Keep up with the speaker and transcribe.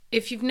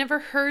If you've never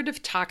heard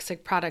of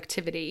toxic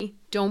productivity,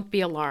 don't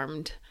be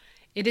alarmed.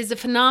 It is a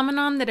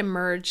phenomenon that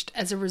emerged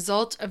as a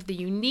result of the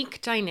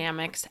unique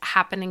dynamics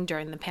happening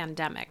during the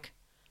pandemic.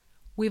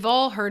 We've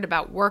all heard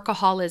about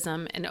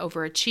workaholism and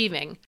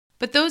overachieving,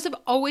 but those have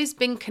always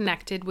been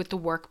connected with the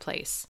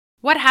workplace.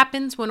 What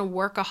happens when a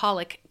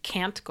workaholic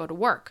can't go to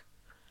work?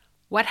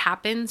 What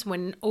happens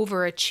when an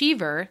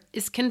overachiever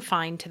is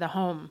confined to the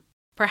home?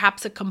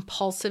 Perhaps a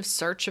compulsive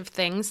search of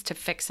things to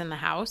fix in the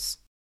house?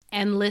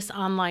 Endless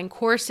online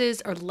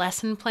courses or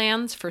lesson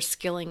plans for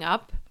skilling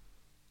up?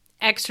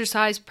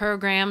 Exercise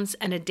programs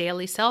and a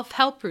daily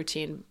self-help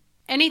routine?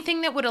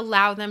 Anything that would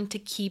allow them to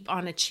keep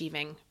on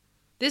achieving.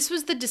 This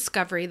was the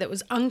discovery that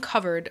was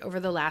uncovered over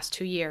the last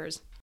 2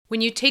 years.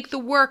 When you take the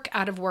work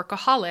out of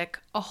workaholic,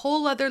 a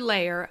whole other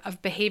layer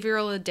of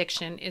behavioral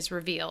addiction is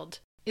revealed.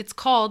 It's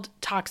called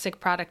toxic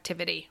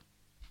productivity.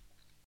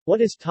 What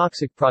is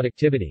toxic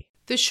productivity?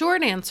 The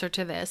short answer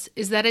to this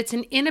is that it's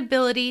an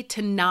inability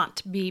to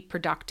not be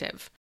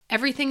productive.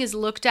 Everything is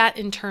looked at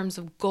in terms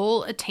of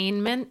goal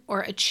attainment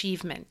or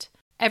achievement.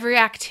 Every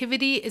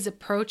activity is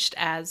approached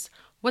as,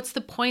 what's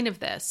the point of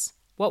this?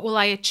 What will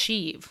I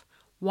achieve?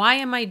 Why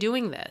am I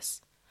doing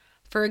this?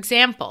 For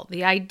example,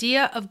 the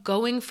idea of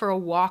going for a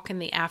walk in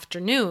the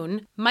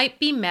afternoon might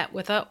be met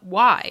with a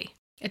why.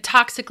 A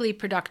toxically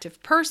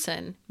productive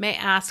person may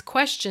ask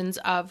questions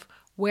of,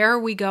 where are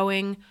we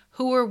going?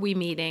 Who are we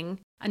meeting?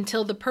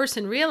 Until the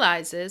person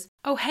realizes,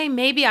 oh, hey,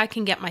 maybe I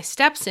can get my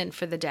steps in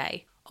for the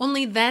day.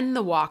 Only then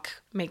the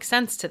walk makes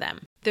sense to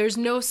them. There's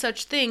no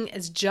such thing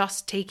as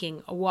just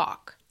taking a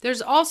walk.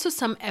 There's also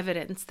some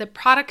evidence that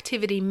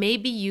productivity may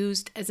be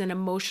used as an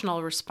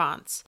emotional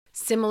response,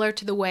 similar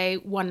to the way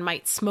one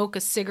might smoke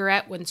a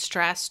cigarette when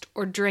stressed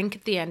or drink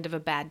at the end of a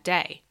bad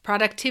day.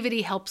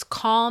 Productivity helps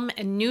calm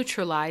and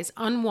neutralize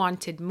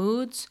unwanted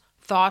moods,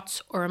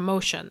 thoughts, or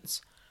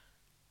emotions.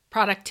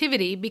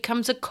 Productivity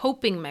becomes a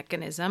coping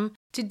mechanism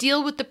to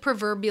deal with the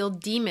proverbial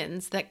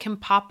demons that can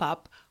pop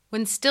up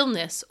when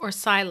stillness or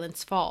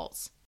silence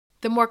falls.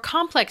 The more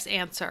complex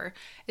answer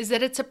is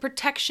that it's a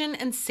protection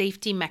and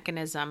safety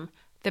mechanism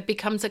that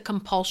becomes a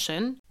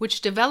compulsion,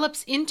 which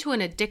develops into an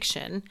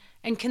addiction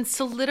and can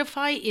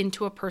solidify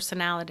into a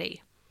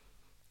personality.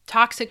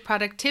 Toxic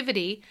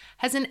productivity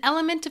has an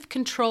element of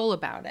control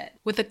about it,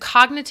 with a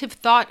cognitive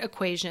thought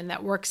equation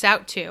that works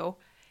out to,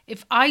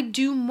 if I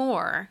do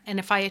more and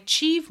if I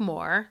achieve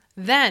more,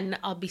 then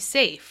I'll be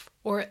safe,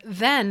 or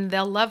then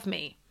they'll love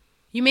me.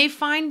 You may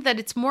find that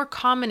it's more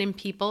common in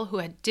people who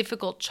had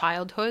difficult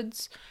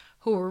childhoods,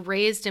 who were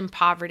raised in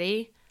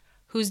poverty,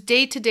 whose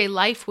day-to-day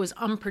life was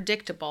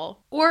unpredictable,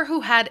 or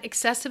who had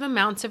excessive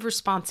amounts of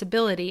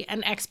responsibility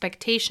and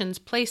expectations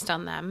placed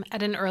on them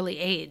at an early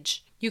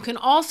age. You can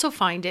also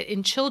find it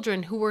in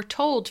children who were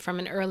told from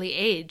an early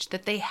age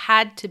that they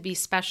had to be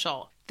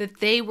special, that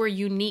they were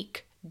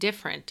unique,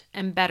 different,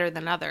 and better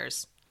than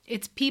others.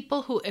 It's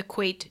people who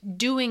equate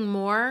doing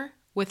more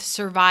with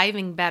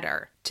surviving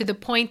better, to the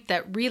point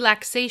that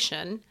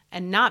relaxation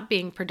and not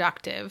being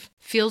productive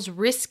feels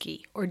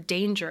risky or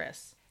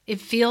dangerous.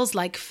 It feels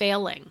like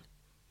failing.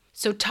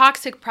 So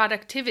toxic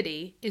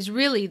productivity is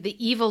really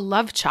the evil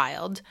love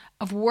child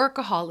of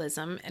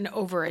workaholism and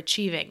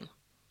overachieving.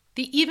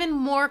 The even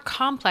more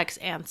complex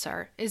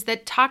answer is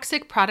that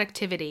toxic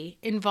productivity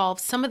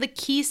involves some of the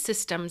key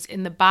systems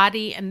in the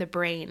body and the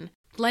brain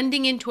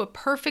blending into a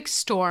perfect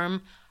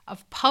storm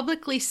of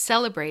publicly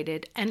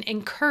celebrated and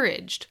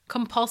encouraged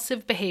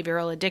compulsive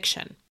behavioral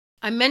addiction.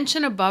 I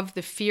mentioned above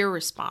the fear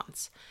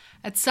response.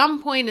 At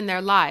some point in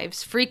their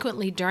lives,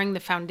 frequently during the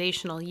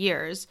foundational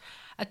years,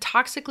 a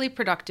toxically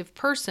productive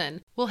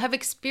person will have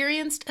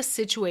experienced a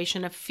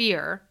situation of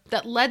fear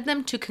that led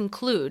them to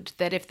conclude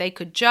that if they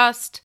could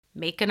just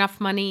make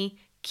enough money,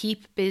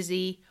 keep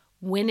busy,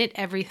 win at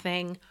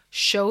everything,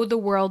 show the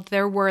world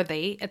they're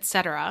worthy,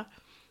 etc.,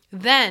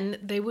 then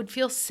they would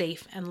feel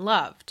safe and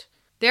loved.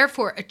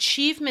 Therefore,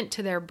 achievement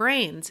to their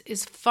brains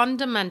is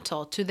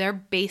fundamental to their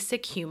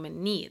basic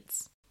human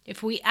needs.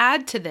 If we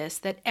add to this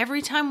that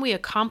every time we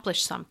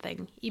accomplish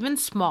something, even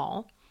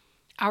small,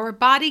 our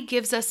body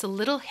gives us a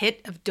little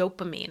hit of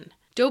dopamine.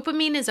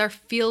 Dopamine is our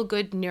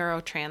feel-good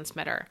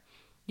neurotransmitter.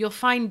 You'll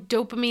find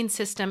dopamine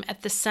system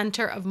at the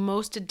center of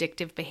most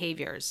addictive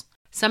behaviors.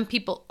 Some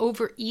people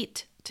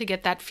overeat to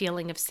get that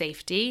feeling of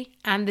safety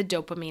and the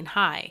dopamine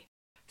high.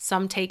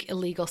 Some take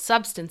illegal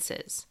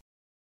substances.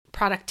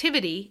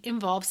 Productivity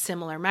involves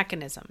similar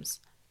mechanisms.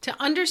 To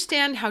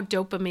understand how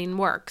dopamine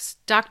works,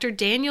 Dr.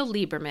 Daniel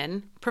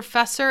Lieberman,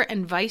 professor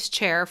and vice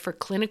chair for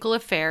clinical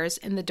affairs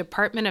in the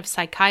Department of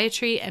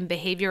Psychiatry and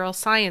Behavioral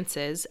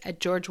Sciences at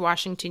George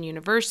Washington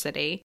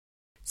University,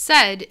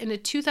 said in a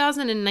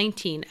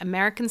 2019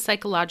 American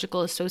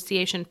Psychological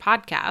Association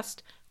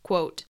podcast,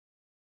 quote,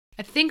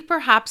 I think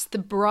perhaps the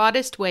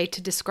broadest way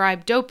to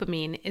describe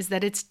dopamine is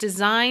that it's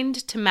designed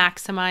to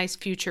maximize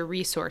future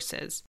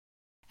resources.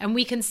 And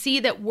we can see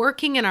that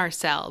working in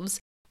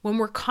ourselves when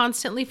we're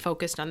constantly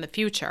focused on the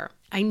future.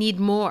 I need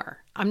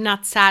more. I'm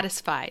not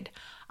satisfied.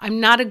 I'm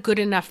not a good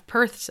enough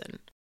person.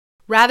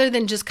 rather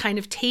than just kind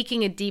of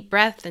taking a deep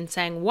breath and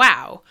saying,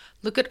 wow,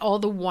 look at all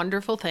the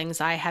wonderful things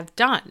I have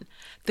done,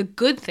 the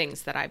good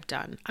things that I've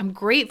done. I'm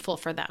grateful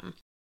for them.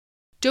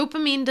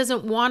 Dopamine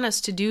doesn't want us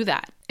to do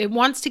that. It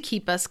wants to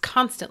keep us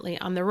constantly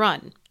on the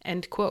run,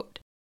 end quote.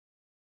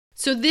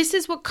 So this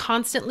is what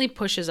constantly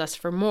pushes us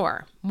for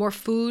more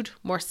food,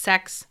 more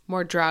sex,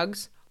 more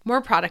drugs,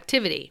 more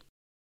productivity.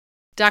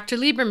 Dr.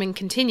 Lieberman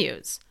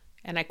continues,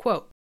 and I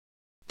quote,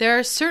 "There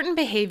are certain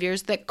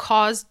behaviors that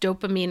cause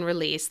dopamine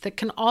release that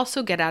can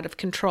also get out of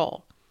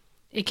control.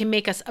 It can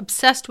make us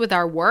obsessed with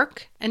our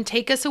work and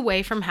take us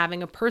away from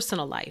having a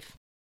personal life.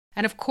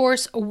 And of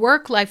course, a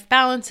work-life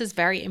balance is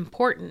very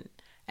important,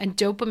 and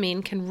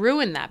dopamine can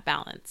ruin that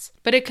balance.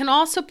 But it can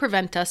also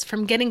prevent us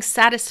from getting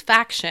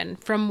satisfaction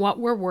from what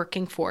we're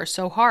working for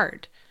so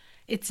hard.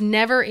 It's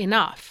never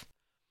enough.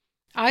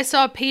 I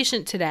saw a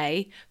patient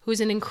today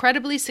who's an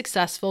incredibly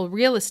successful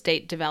real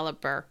estate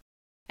developer,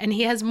 and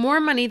he has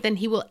more money than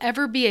he will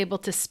ever be able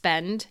to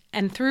spend,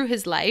 and through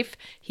his life,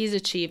 he's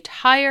achieved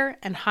higher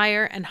and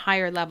higher and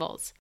higher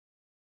levels.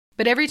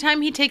 But every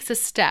time he takes a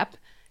step,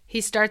 he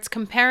starts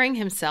comparing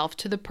himself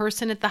to the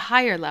person at the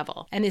higher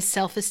level, and his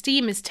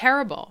self-esteem is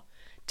terrible,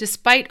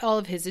 despite all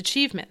of his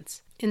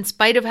achievements. In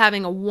spite of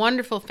having a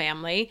wonderful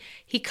family,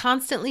 he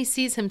constantly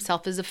sees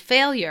himself as a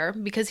failure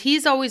because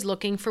he's always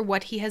looking for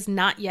what he has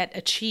not yet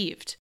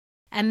achieved.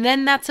 And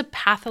then that's a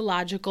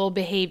pathological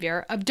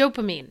behavior of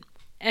dopamine."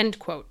 End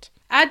quote.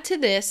 Add to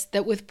this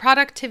that with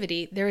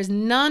productivity, there is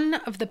none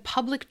of the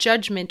public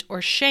judgment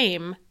or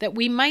shame that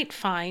we might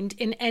find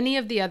in any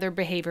of the other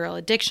behavioral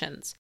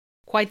addictions.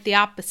 Quite the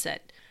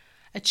opposite.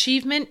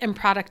 Achievement and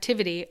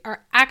productivity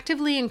are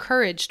actively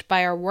encouraged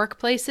by our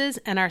workplaces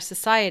and our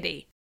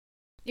society.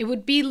 It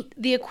would be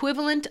the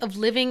equivalent of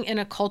living in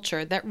a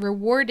culture that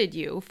rewarded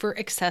you for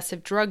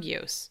excessive drug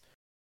use.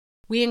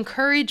 We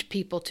encourage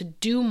people to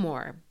do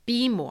more,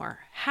 be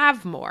more,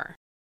 have more.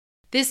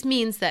 This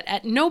means that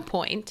at no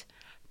point,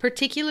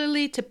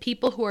 particularly to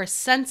people who are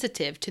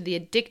sensitive to the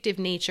addictive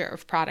nature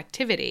of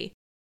productivity,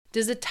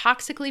 does a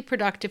toxically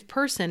productive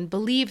person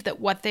believe that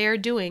what they are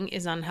doing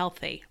is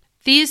unhealthy.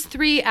 These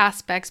three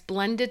aspects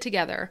blended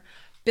together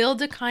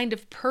build a kind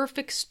of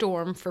perfect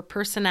storm for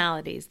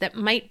personalities that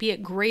might be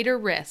at greater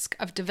risk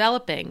of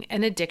developing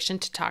an addiction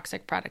to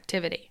toxic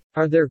productivity.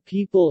 Are there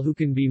people who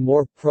can be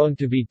more prone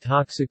to be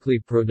toxically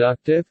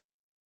productive?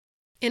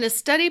 In a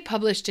study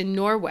published in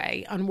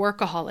Norway on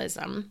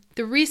workaholism,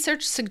 the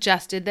research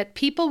suggested that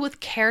people with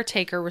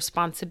caretaker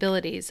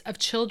responsibilities of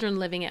children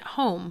living at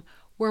home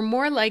were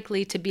more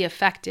likely to be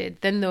affected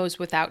than those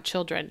without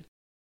children.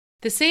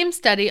 The same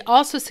study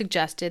also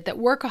suggested that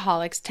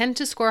workaholics tend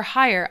to score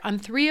higher on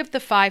 3 of the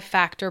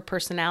 5-factor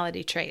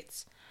personality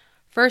traits.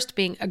 First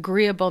being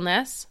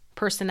agreeableness,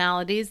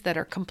 personalities that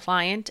are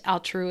compliant,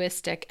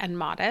 altruistic, and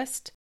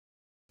modest.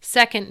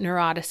 Second,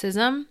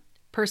 neuroticism,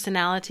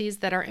 personalities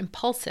that are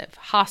impulsive,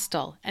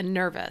 hostile, and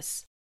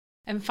nervous.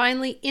 And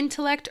finally,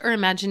 intellect or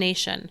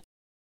imagination,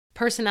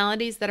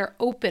 personalities that are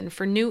open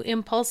for new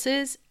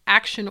impulses,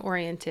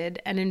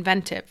 action-oriented, and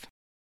inventive.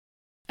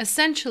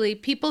 Essentially,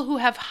 people who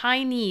have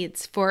high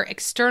needs for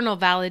external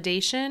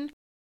validation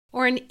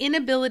or an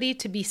inability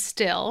to be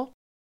still,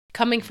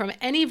 coming from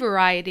any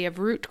variety of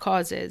root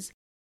causes,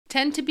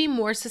 tend to be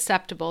more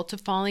susceptible to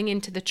falling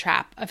into the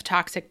trap of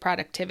toxic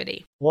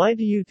productivity. Why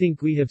do you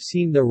think we have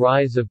seen the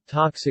rise of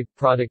toxic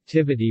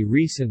productivity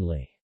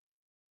recently?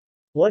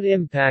 What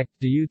impact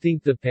do you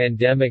think the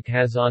pandemic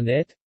has on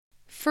it?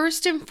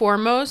 First and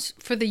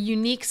foremost, for the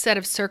unique set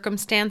of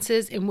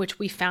circumstances in which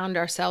we found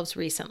ourselves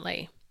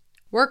recently.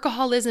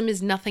 Workaholism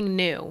is nothing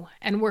new,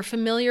 and we're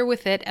familiar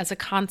with it as a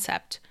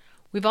concept.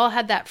 We've all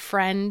had that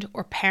friend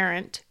or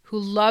parent who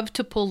loved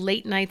to pull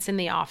late nights in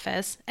the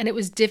office, and it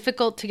was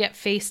difficult to get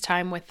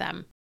FaceTime with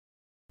them.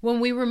 When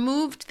we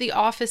removed the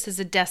office as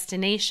a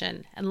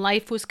destination and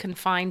life was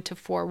confined to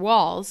 4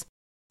 walls,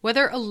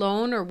 whether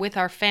alone or with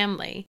our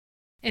family,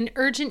 an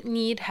urgent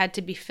need had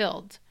to be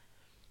filled.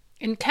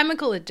 In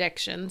chemical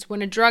addictions,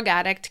 when a drug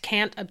addict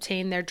can't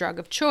obtain their drug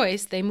of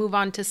choice, they move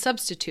on to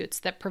substitutes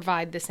that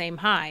provide the same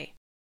high.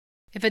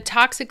 If a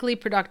toxically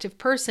productive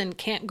person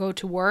can't go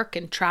to work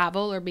and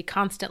travel or be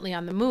constantly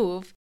on the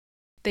move,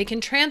 they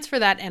can transfer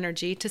that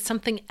energy to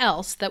something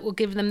else that will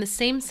give them the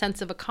same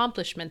sense of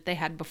accomplishment they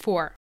had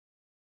before.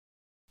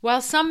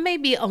 While some may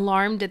be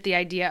alarmed at the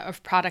idea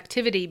of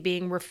productivity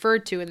being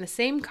referred to in the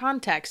same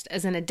context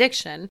as an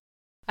addiction,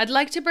 I'd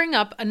like to bring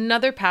up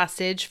another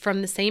passage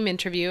from the same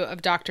interview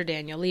of Dr.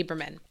 Daniel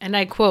Lieberman, and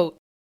I quote,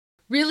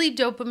 "Really,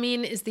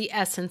 dopamine is the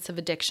essence of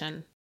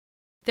addiction.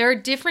 There are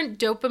different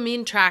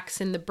dopamine tracks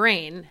in the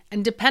brain,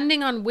 and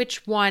depending on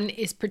which one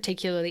is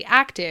particularly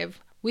active,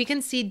 we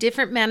can see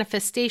different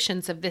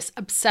manifestations of this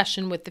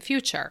obsession with the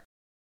future.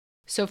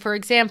 So, for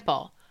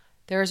example,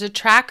 there is a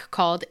track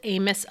called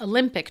Amos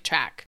Olympic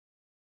track,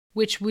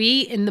 which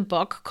we in the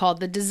book call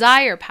the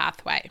desire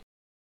pathway.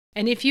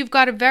 And if you've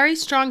got a very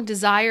strong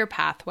desire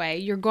pathway,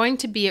 you're going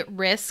to be at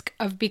risk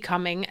of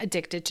becoming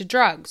addicted to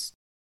drugs.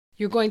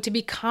 You're going to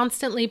be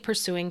constantly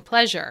pursuing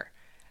pleasure.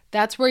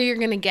 That's where you're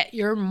going to get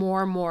your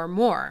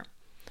more.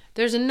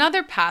 There's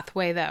another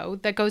pathway, though,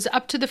 that goes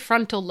up to the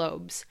frontal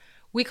lobes.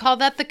 We call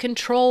that the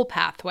control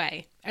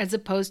pathway, as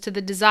opposed to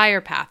the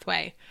desire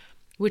pathway,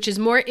 which is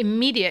more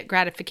immediate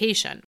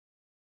gratification.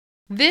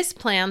 This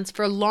plans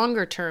for a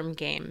longer-term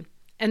game,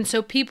 and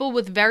so people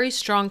with very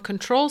strong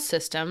control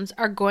systems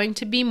are going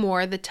to be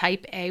more the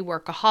type A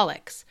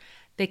workaholics.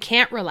 They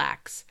can't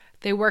relax.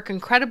 They work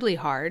incredibly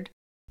hard.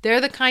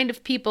 They're the kind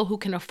of people who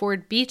can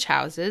afford beach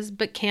houses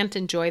but can't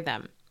enjoy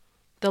them.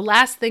 The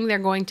last thing they're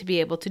going to be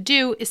able to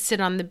do is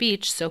sit on the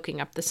beach soaking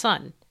up the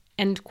sun."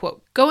 End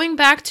quote. Going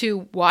back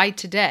to why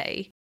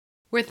today,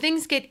 where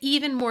things get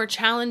even more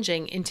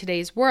challenging in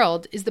today's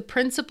world is the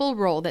principal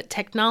role that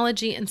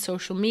technology and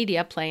social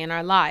media play in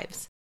our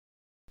lives.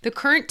 The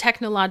current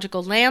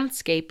technological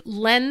landscape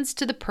lends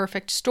to the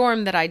perfect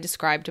storm that I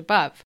described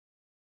above.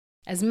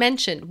 As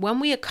mentioned, when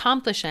we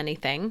accomplish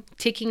anything,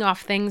 ticking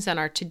off things on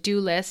our to-do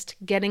list,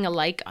 getting a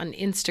like on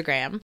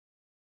Instagram,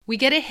 we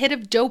get a hit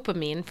of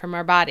dopamine from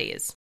our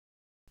bodies.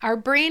 Our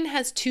brain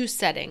has two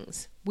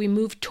settings. We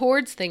move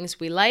towards things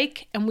we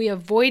like, and we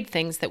avoid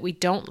things that we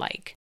don't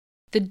like.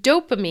 The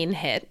dopamine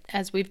hit,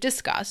 as we've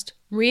discussed,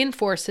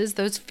 reinforces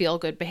those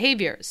feel-good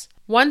behaviors.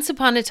 Once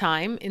upon a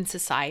time in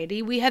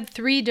society, we had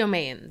 3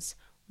 domains: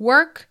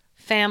 work,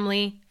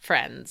 family,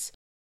 friends.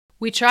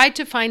 We tried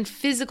to find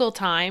physical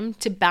time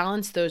to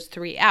balance those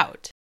 3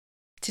 out.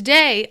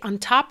 Today, on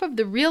top of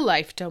the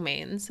real-life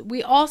domains,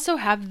 we also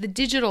have the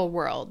digital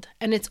world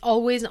and its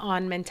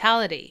always-on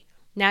mentality.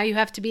 Now you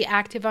have to be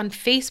active on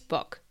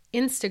Facebook,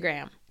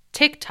 Instagram,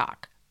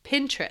 TikTok,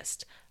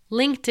 Pinterest,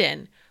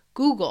 LinkedIn,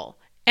 Google,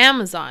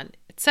 Amazon,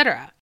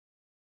 etc.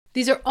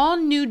 These are all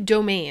new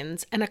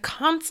domains and a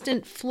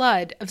constant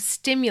flood of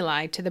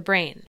stimuli to the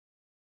brain.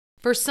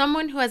 For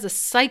someone who has a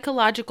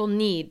psychological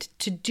need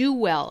to do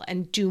well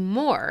and do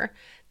more,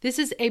 this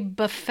is a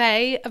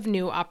buffet of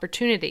new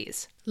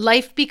opportunities.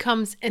 Life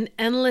becomes an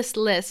endless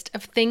list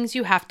of things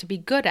you have to be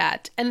good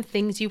at and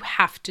things you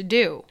have to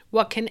do.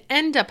 What can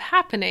end up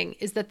happening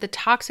is that the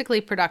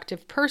toxically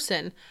productive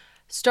person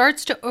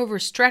starts to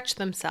overstretch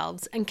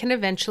themselves and can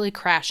eventually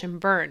crash and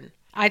burn.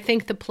 I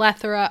think the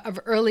plethora of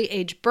early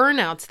age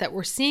burnouts that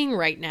we're seeing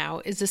right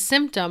now is a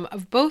symptom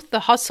of both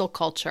the hustle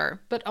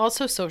culture, but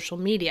also social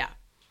media.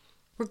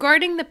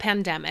 Regarding the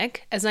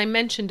pandemic, as I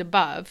mentioned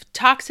above,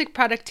 toxic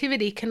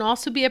productivity can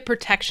also be a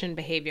protection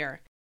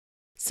behavior.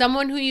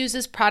 Someone who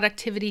uses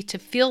productivity to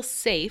feel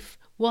safe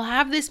will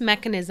have this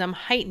mechanism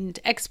heightened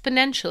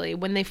exponentially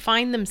when they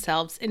find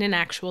themselves in an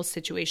actual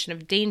situation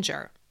of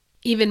danger.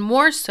 Even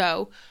more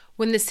so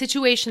when the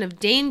situation of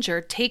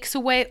danger takes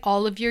away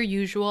all of your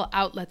usual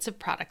outlets of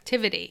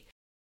productivity.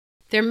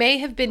 There may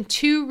have been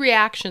 2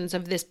 reactions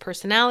of this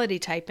personality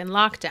type in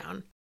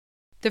lockdown.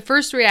 The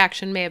first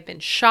reaction may have been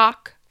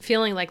shock,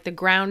 feeling like the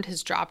ground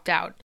has dropped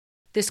out.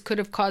 This could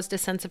have caused a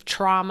sense of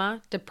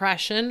trauma,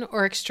 depression,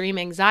 or extreme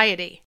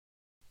anxiety.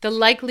 The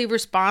likely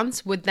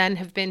response would then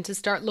have been to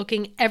start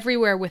looking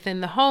everywhere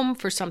within the home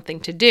for something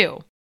to do.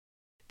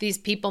 These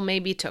people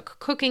maybe took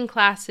cooking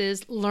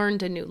classes,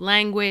 learned a new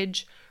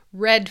language,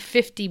 read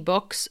 50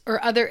 books,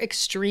 or other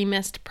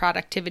extremist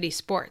productivity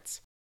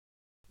sports.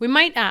 We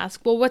might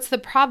ask, well, what's the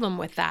problem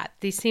with that?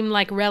 These seem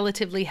like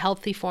relatively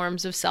healthy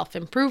forms of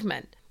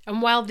self-improvement.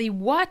 And while the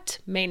what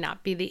may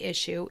not be the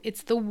issue,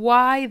 it's the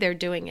why they're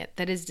doing it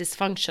that is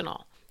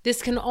dysfunctional.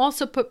 This can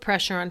also put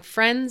pressure on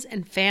friends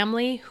and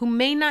family who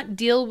may not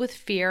deal with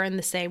fear in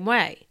the same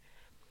way.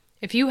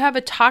 If you have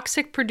a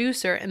toxic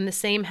producer in the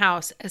same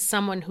house as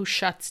someone who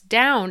shuts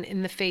down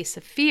in the face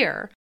of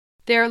fear,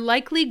 they are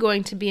likely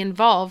going to be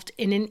involved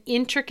in an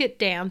intricate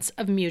dance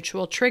of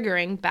mutual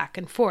triggering back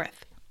and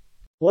forth.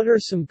 What are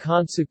some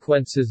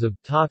consequences of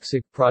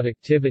toxic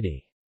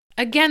productivity?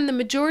 Again, the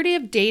majority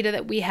of data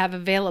that we have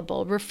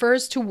available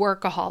refers to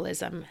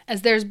workaholism,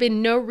 as there's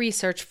been no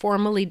research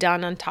formally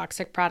done on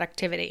toxic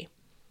productivity.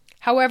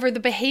 However,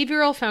 the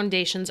behavioral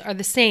foundations are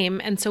the same,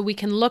 and so we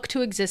can look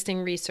to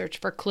existing research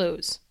for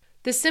clues.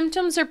 The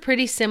symptoms are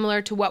pretty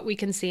similar to what we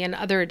can see in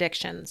other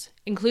addictions,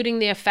 including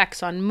the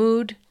effects on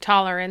mood,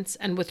 tolerance,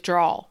 and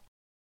withdrawal.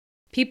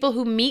 People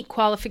who meet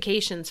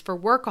qualifications for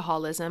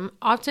workaholism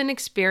often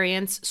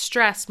experience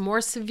stress more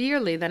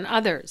severely than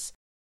others,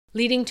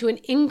 leading to an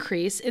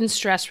increase in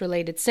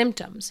stress-related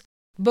symptoms,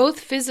 both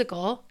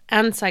physical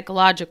and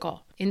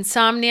psychological.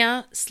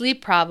 Insomnia,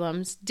 sleep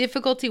problems,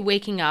 difficulty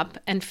waking up,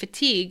 and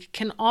fatigue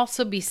can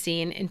also be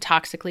seen in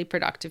toxically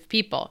productive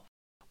people,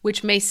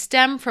 which may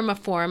stem from a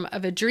form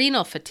of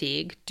adrenal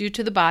fatigue due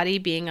to the body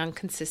being on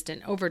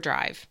consistent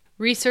overdrive.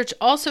 Research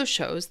also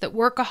shows that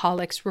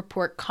workaholics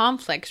report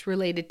conflicts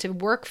related to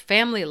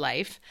work-family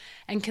life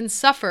and can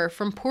suffer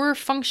from poorer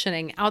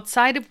functioning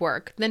outside of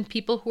work than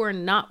people who are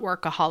not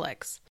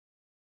workaholics.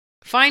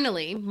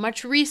 Finally,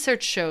 much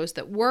research shows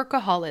that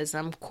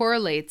workaholism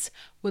correlates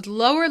with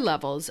lower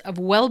levels of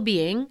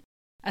well-being,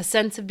 a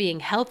sense of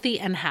being healthy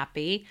and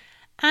happy,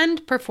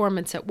 and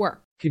performance at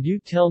work. Could you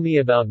tell me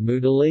about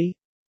Moodle?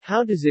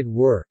 How does it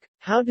work?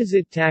 How does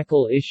it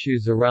tackle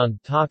issues around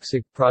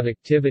toxic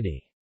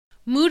productivity?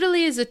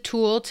 Moodily is a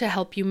tool to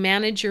help you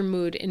manage your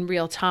mood in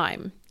real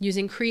time,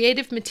 using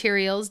creative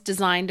materials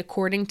designed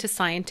according to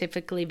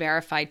scientifically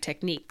verified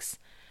techniques.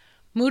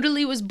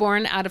 Moodily was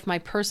born out of my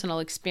personal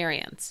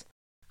experience.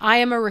 I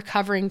am a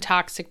recovering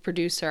toxic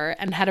producer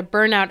and had a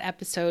burnout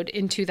episode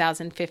in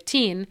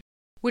 2015,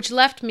 which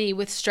left me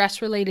with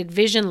stress-related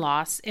vision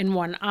loss in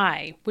one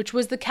eye, which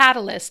was the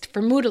catalyst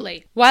for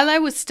Moodily. While I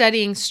was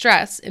studying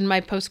stress in my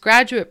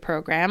postgraduate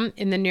program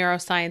in the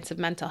neuroscience of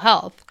mental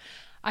health,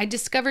 I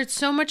discovered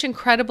so much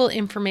incredible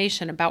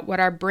information about what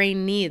our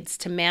brain needs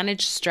to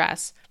manage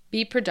stress,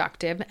 be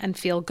productive, and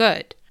feel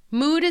good.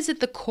 Mood is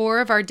at the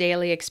core of our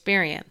daily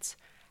experience,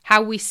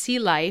 how we see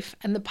life,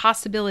 and the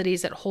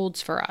possibilities it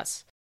holds for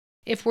us.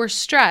 If we're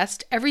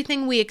stressed,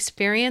 everything we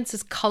experience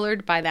is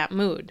colored by that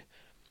mood.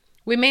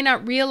 We may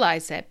not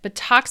realize it, but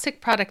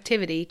toxic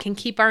productivity can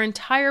keep our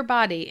entire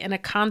body in a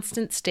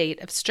constant state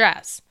of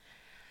stress.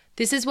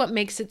 This is what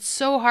makes it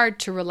so hard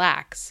to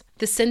relax.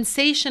 The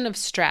sensation of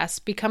stress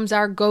becomes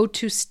our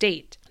go-to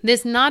state.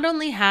 This not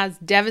only has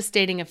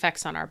devastating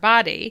effects on our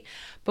body,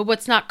 but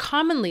what's not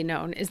commonly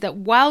known is that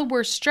while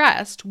we're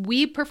stressed,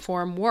 we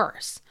perform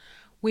worse.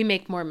 We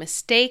make more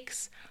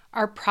mistakes,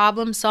 our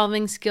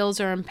problem-solving skills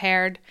are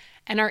impaired,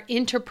 and our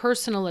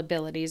interpersonal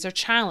abilities are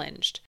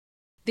challenged.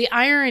 The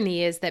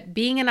irony is that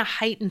being in a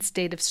heightened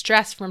state of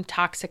stress from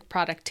toxic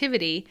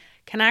productivity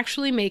can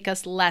actually make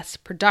us less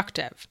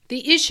productive.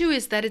 The issue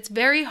is that it's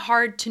very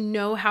hard to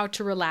know how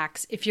to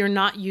relax if you're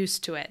not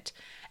used to it,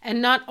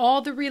 and not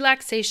all the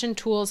relaxation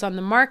tools on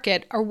the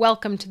market are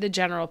welcome to the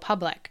general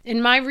public.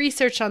 In my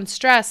research on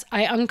stress,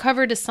 I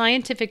uncovered a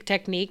scientific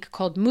technique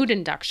called mood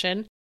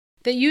induction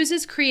that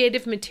uses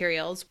creative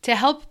materials to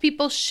help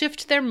people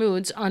shift their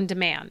moods on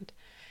demand.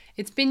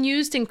 It's been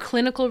used in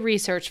clinical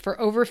research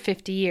for over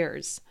 50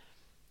 years.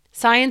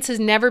 Science has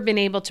never been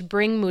able to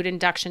bring mood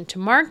induction to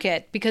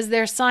market because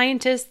they're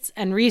scientists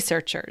and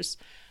researchers.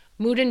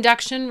 Mood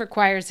induction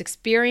requires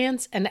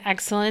experience and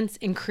excellence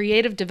in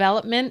creative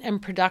development and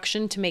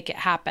production to make it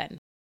happen.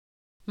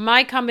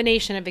 My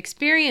combination of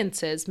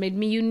experiences made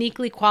me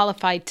uniquely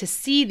qualified to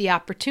see the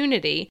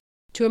opportunity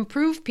to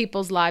improve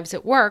people's lives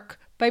at work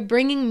by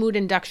bringing mood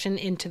induction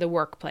into the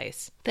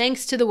workplace.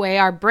 Thanks to the way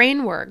our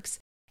brain works,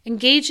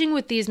 engaging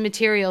with these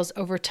materials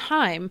over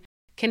time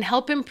can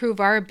help improve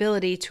our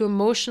ability to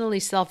emotionally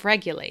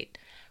self-regulate,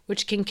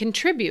 which can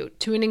contribute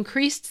to an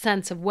increased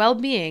sense of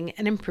well-being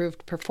and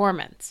improved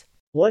performance.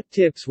 What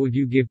tips would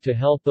you give to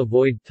help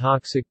avoid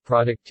toxic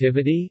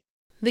productivity?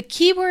 The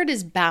key word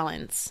is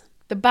balance.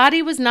 The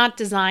body was not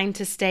designed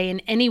to stay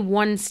in any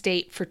one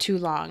state for too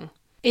long.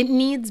 It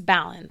needs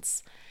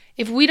balance.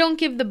 If we don't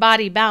give the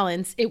body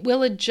balance, it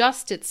will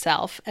adjust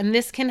itself, and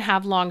this can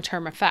have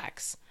long-term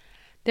effects.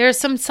 There is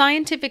some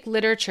scientific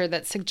literature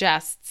that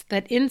suggests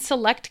that in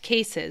select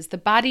cases, the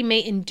body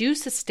may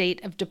induce a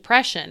state of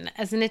depression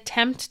as an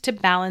attempt to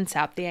balance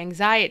out the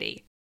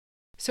anxiety.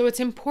 So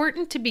it's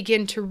important to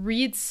begin to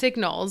read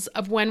signals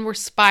of when we're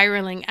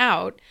spiraling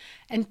out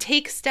and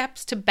take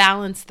steps to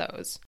balance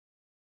those.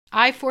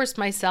 I forced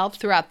myself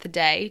throughout the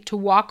day to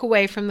walk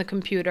away from the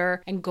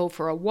computer and go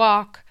for a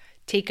walk,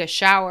 take a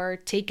shower,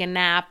 take a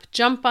nap,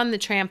 jump on the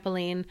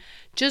trampoline,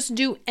 just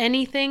do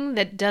anything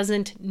that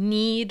doesn't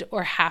need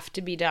or have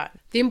to be done.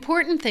 The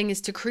important thing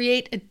is to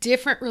create a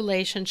different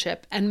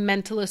relationship and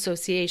mental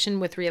association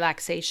with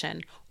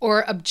relaxation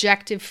or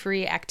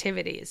objective-free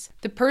activities.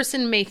 The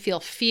person may feel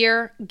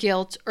fear,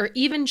 guilt, or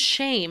even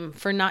shame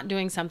for not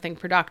doing something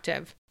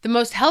productive. The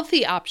most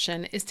healthy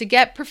option is to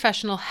get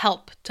professional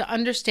help to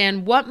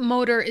understand what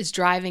motor is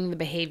driving the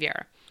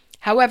behavior.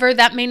 However,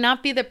 that may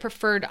not be the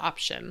preferred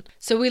option,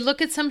 so we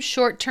look at some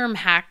short-term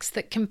hacks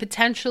that can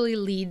potentially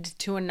lead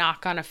to a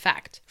knock-on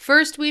effect.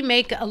 First, we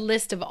make a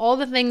list of all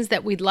the things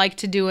that we'd like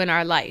to do in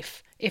our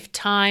life, if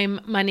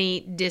time, money,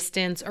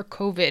 distance, or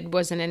COVID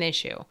wasn't an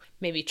issue.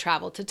 Maybe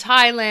travel to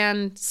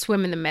Thailand,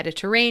 swim in the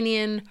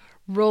Mediterranean,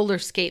 roller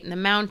skate in the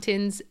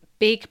mountains,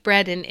 bake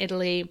bread in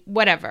Italy,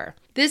 whatever.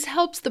 This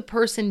helps the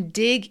person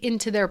dig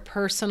into their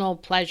personal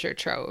pleasure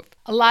trove.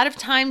 A lot of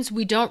times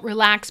we don't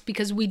relax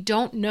because we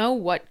don't know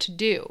what to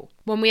do.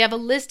 When we have a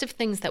list of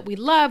things that we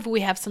love,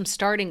 we have some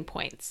starting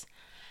points.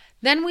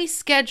 Then we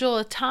schedule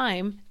a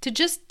time to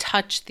just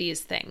touch these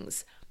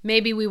things.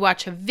 Maybe we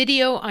watch a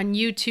video on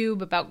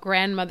YouTube about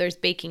grandmothers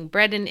baking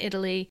bread in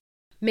Italy.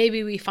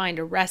 Maybe we find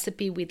a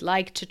recipe we'd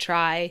like to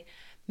try.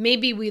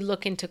 Maybe we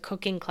look into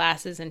cooking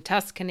classes in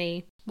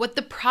Tuscany. What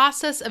the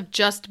process of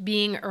just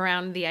being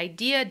around the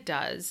idea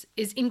does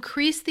is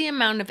increase the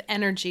amount of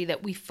energy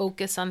that we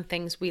focus on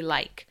things we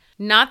like.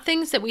 Not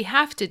things that we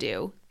have to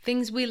do,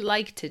 things we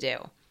like to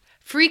do.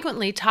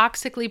 Frequently,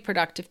 toxically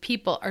productive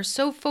people are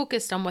so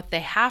focused on what they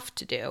have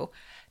to do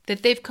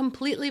that they've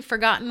completely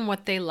forgotten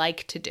what they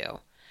like to do.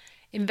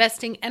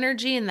 Investing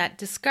energy in that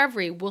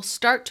discovery will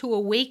start to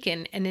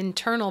awaken an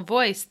internal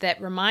voice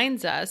that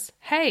reminds us,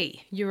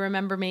 hey, you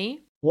remember me?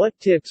 What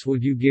tips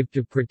would you give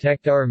to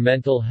protect our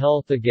mental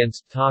health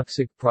against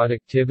toxic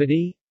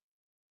productivity?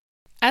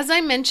 As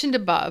I mentioned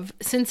above,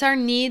 since our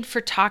need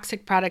for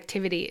toxic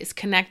productivity is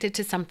connected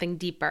to something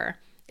deeper,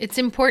 It's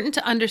important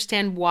to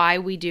understand why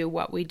we do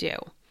what we do.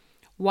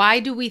 Why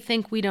do we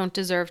think we don't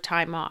deserve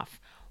time off?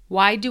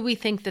 Why do we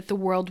think that the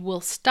world will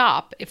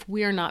stop if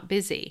we're not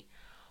busy?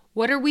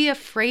 What are we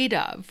afraid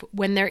of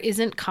when there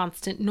isn't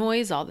constant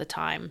noise all the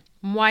time?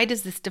 Why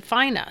does this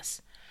define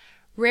us?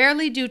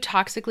 Rarely do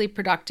toxically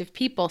productive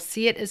people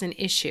see it as an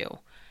issue.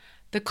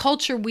 The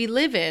culture we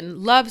live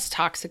in loves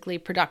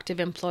toxically productive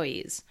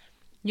employees.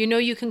 You know,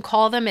 you can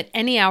call them at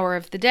any hour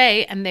of the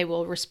day and they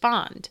will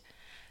respond.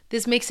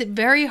 This makes it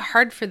very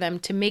hard for them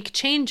to make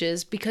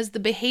changes because the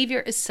behavior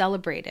is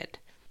celebrated.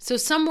 So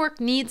some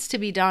work needs to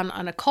be done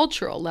on a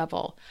cultural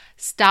level,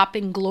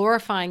 stopping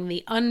glorifying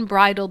the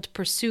unbridled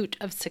pursuit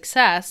of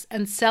success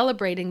and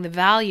celebrating the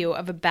value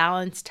of a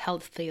balanced,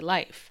 healthy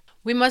life.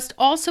 We must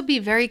also be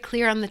very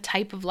clear on the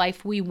type of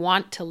life we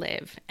want to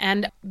live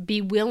and be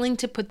willing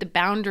to put the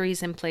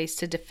boundaries in place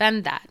to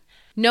defend that.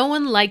 No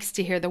one likes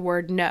to hear the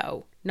word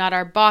no. Not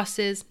our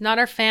bosses, not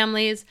our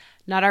families,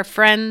 not our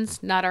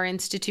friends, not our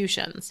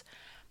institutions.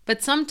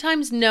 But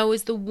sometimes no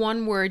is the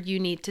one word you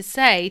need to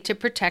say to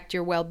protect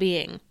your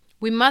well-being.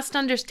 We must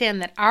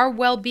understand that our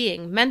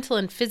well-being, mental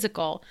and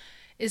physical,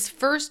 is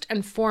first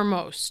and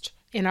foremost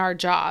in our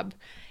job.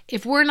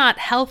 If we're not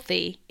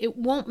healthy, it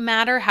won't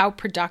matter how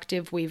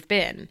productive we've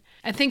been.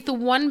 I think the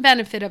one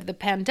benefit of the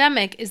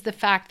pandemic is the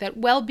fact that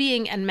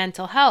well-being and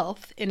mental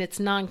health, in its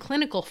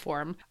non-clinical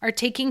form, are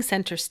taking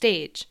center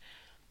stage.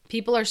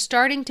 People are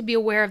starting to be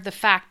aware of the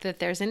fact that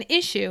there's an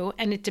issue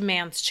and it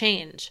demands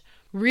change.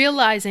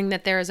 Realizing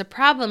that there is a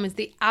problem is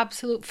the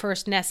absolute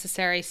first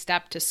necessary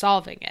step to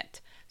solving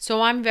it.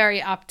 So I'm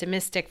very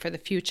optimistic for the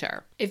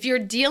future. If you're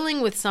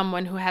dealing with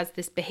someone who has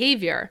this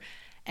behavior,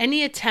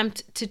 any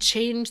attempt to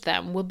change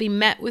them will be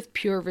met with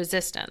pure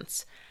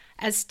resistance.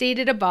 As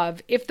stated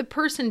above, if the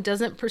person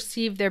doesn't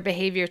perceive their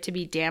behavior to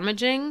be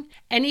damaging,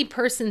 any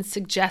person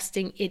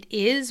suggesting it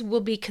is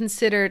will be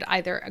considered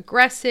either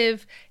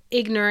aggressive,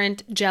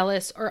 ignorant,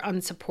 jealous, or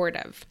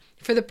unsupportive.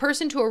 For the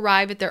person to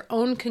arrive at their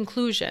own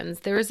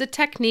conclusions, there is a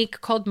technique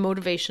called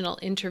motivational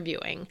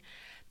interviewing.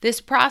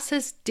 This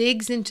process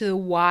digs into the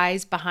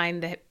whys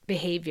behind the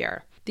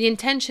behavior. The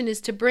intention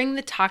is to bring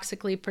the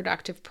toxically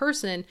productive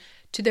person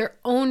to their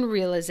own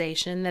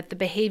realization that the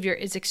behavior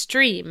is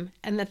extreme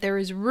and that there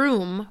is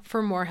room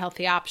for more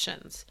healthy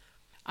options.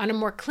 On a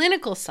more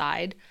clinical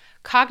side,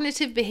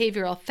 cognitive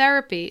behavioral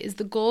therapy is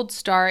the gold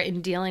star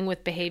in dealing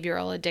with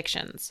behavioral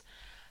addictions.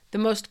 The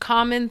most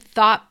common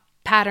thought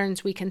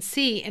patterns we can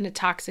see in a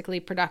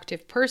toxically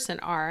productive person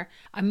are,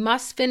 I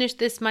must finish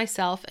this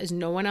myself as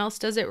no one else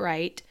does it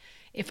right.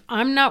 If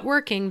I'm not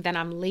working, then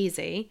I'm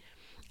lazy.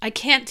 I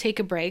can't take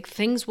a break.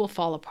 Things will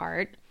fall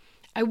apart.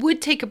 I would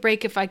take a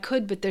break if I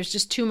could, but there's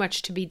just too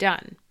much to be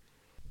done.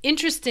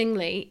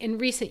 Interestingly, in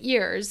recent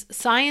years,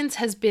 science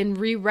has been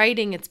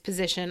rewriting its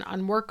position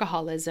on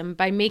workaholism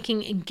by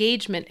making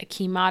engagement a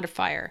key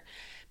modifier,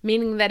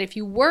 meaning that if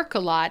you work a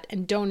lot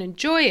and don't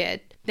enjoy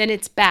it, then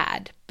it's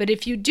bad. But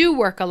if you do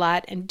work a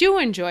lot and do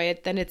enjoy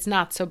it, then it's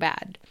not so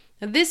bad.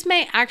 Now, this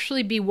may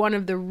actually be one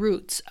of the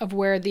roots of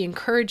where the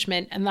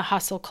encouragement and the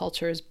hustle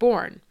culture is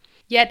born.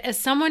 Yet, as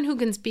someone who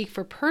can speak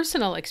for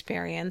personal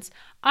experience,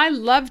 I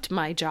loved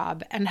my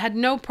job and had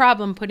no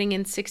problem putting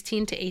in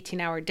 16 to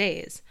 18-hour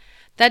days.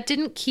 That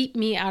didn't keep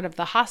me out of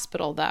the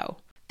hospital, though.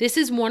 This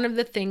is one of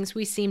the things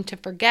we seem to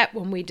forget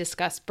when we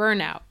discuss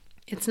burnout.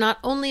 It's not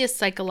only a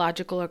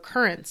psychological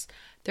occurrence.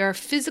 There are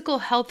physical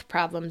health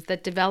problems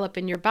that develop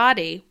in your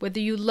body, whether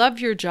you love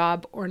your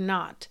job or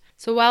not.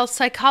 So while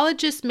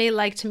psychologists may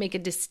like to make a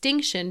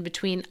distinction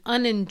between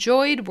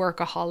unenjoyed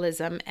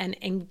workaholism and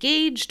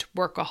engaged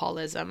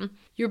workaholism,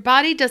 your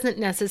body doesn't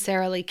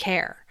necessarily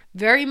care.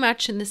 Very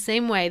much in the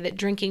same way that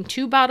drinking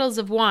 2 bottles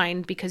of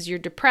wine because you're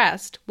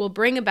depressed will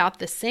bring about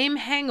the same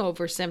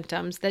hangover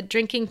symptoms that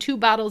drinking 2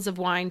 bottles of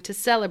wine to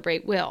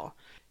celebrate will.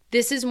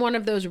 This is one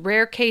of those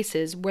rare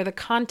cases where the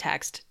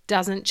context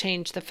doesn't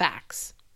change the facts.